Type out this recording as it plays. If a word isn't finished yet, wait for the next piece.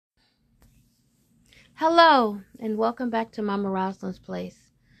Hello, and welcome back to Mama Rosalind's place,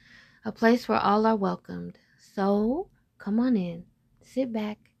 a place where all are welcomed. So, come on in, sit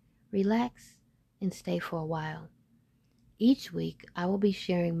back, relax, and stay for a while. Each week, I will be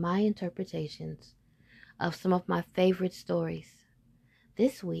sharing my interpretations of some of my favorite stories.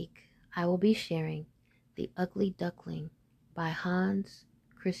 This week, I will be sharing The Ugly Duckling by Hans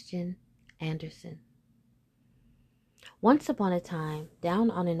Christian Andersen. Once upon a time,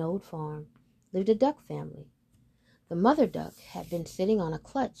 down on an old farm, lived a duck family. The mother duck had been sitting on a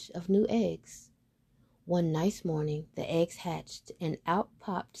clutch of new eggs. One nice morning, the eggs hatched and out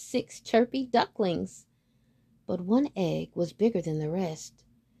popped 6 chirpy ducklings. But one egg was bigger than the rest,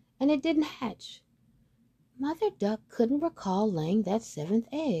 and it didn't hatch. Mother duck couldn't recall laying that 7th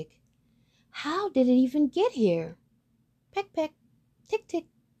egg. How did it even get here? Peck, peck, tick, tick.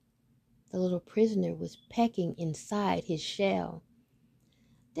 The little prisoner was pecking inside his shell.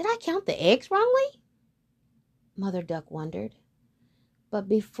 Did I count the eggs wrongly? Mother duck wondered. But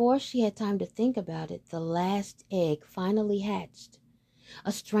before she had time to think about it, the last egg finally hatched.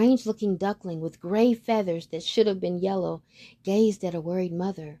 A strange-looking duckling with gray feathers that should have been yellow gazed at a worried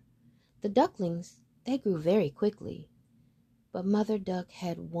mother. The ducklings, they grew very quickly. But Mother Duck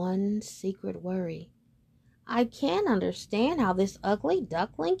had one secret worry. I can't understand how this ugly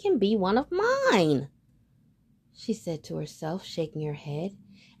duckling can be one of mine, she said to herself, shaking her head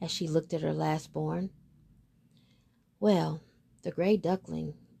as she looked at her last-born. Well, the gray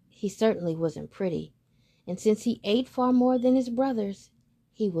duckling, he certainly wasn't pretty, and since he ate far more than his brothers,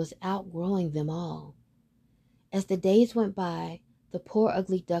 he was outgrowing them all. As the days went by, the poor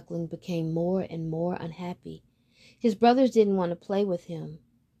ugly duckling became more and more unhappy. His brothers didn't want to play with him.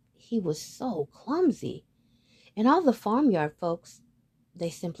 He was so clumsy, and all the farmyard folks,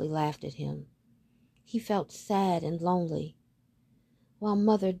 they simply laughed at him. He felt sad and lonely, while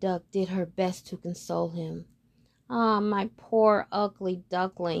Mother Duck did her best to console him. "Ah, my poor ugly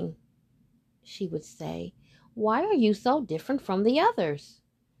duckling," she would say. "Why are you so different from the others?"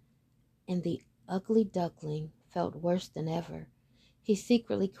 And the ugly duckling felt worse than ever. He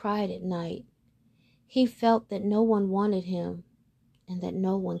secretly cried at night. He felt that no one wanted him and that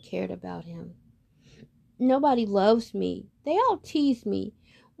no one cared about him. "Nobody loves me. They all tease me.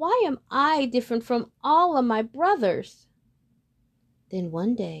 Why am I different from all of my brothers?" Then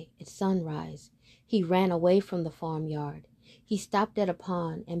one day at sunrise, he ran away from the farmyard. He stopped at a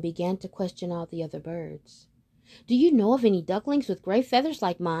pond and began to question all the other birds. "Do you know of any ducklings with gray feathers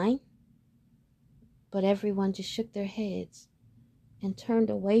like mine?" But everyone just shook their heads and turned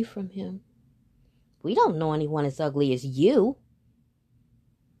away from him. "We don't know anyone as ugly as you."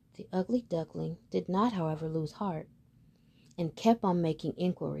 The ugly duckling did not, however, lose heart and kept on making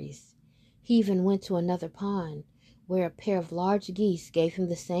inquiries. He even went to another pond, where a pair of large geese gave him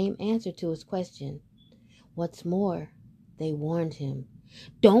the same answer to his question. What's more, they warned him.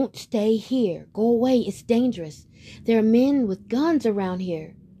 "Don't stay here. Go away. It's dangerous. There are men with guns around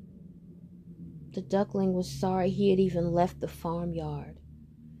here." The duckling was sorry he had even left the farmyard.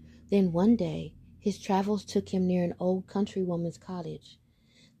 Then one day, his travels took him near an old countrywoman's cottage.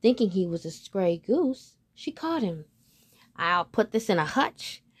 Thinking he was a stray goose, she caught him. "I'll put this in a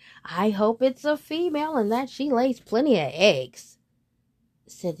hutch. I hope it's a female and that she lays plenty of eggs,"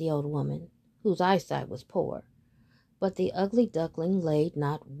 said the old woman, whose eyesight was poor. But the ugly duckling laid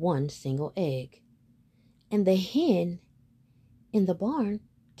not one single egg. And the hen in the barn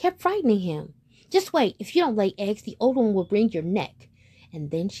kept frightening him. "Just wait. If you don't lay eggs, the old one will wring your neck,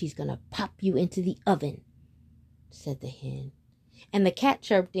 and then she's going to pop you into the oven," said the hen. And the cat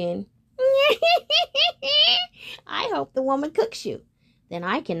chirped in, "I hope the woman cooks you. Then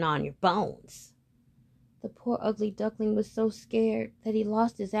I can gnaw on your bones." The poor ugly duckling was so scared that he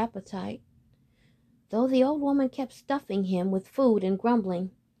lost his appetite, though the old woman kept stuffing him with food and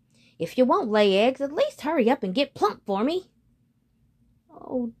grumbling, "If you won't lay eggs, at least hurry up and get plump for me."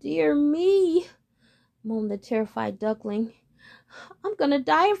 "Oh, dear me," moaned the terrified duckling. "I'm going to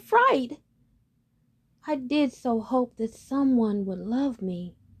die of fright. I did so hope that someone would love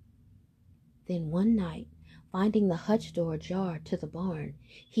me." Then one night, finding the hutch door ajar to the barn,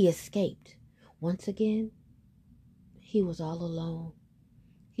 he escaped. Once again, he was all alone.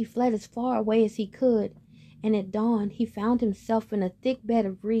 He fled as far away as he could, and at dawn he found himself in a thick bed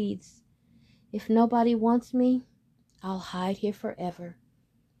of reeds. "If nobody wants me, I'll hide here forever."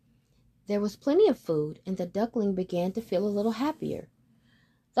 There was plenty of food, and the duckling began to feel a little happier,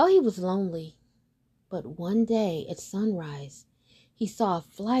 though he was lonely. But one day at sunrise, he saw a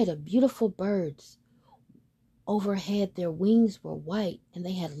flight of beautiful birds. Overhead their wings were white, and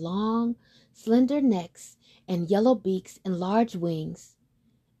they had long, slender necks and yellow beaks and large wings,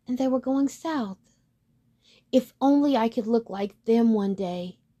 and they were going south. If only I could look like them one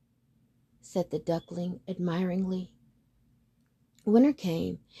day, said the duckling admiringly. Winter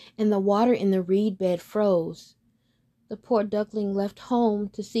came, and the water in the reed bed froze. The poor duckling left home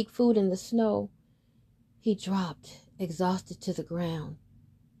to seek food in the snow. He dropped, exhausted, to the ground.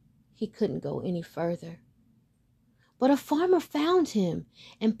 He couldn't go any further. But a farmer found him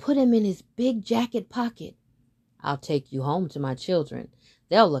and put him in his big jacket pocket. "I'll take you home to my children.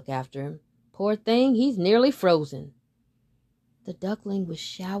 They'll look after him. Poor thing, he's nearly frozen." The duckling was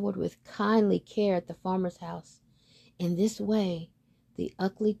showered with kindly care at the farmer's house. In this way, the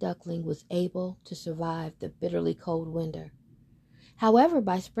ugly duckling was able to survive the bitterly cold winter. However,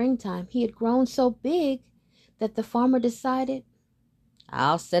 by springtime, he had grown so big that the farmer decided,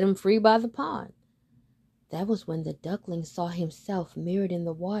 "I'll set him free by the pond." That was when the duckling saw himself mirrored in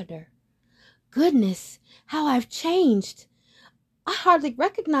the water. "Goodness, how I've changed! I hardly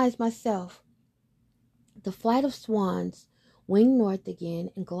recognize myself." The flight of swans winged north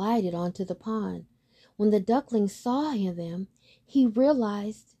again and glided onto the pond. When the duckling saw them, he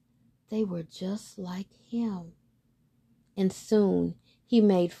realized they were just like him. And soon he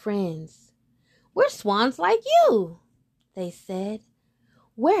made friends. "We're swans like you," they said.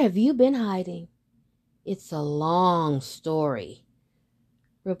 "Where have you been hiding?" "It's a long story,"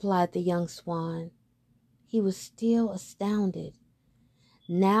 replied the young swan. He was still astounded.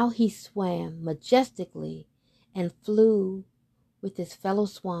 Now he swam majestically and flew with his fellow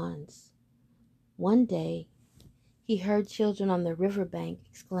swans. One day he heard children on the river bank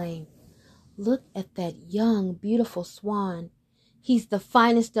exclaim, "Look at that young, beautiful swan. He's the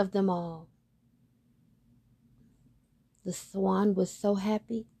finest of them all." The swan was so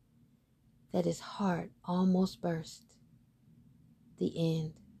happy that his heart almost burst. The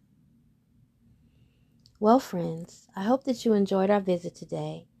end. Well, friends, I hope that you enjoyed our visit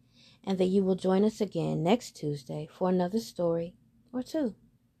today and that you will join us again next Tuesday for another story or two.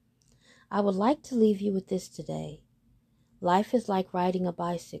 I would like to leave you with this today. Life is like riding a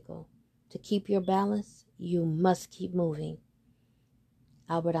bicycle. To keep your balance, you must keep moving.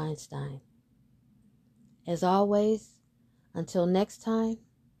 Albert Einstein. As always, until next time,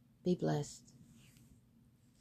 be blessed.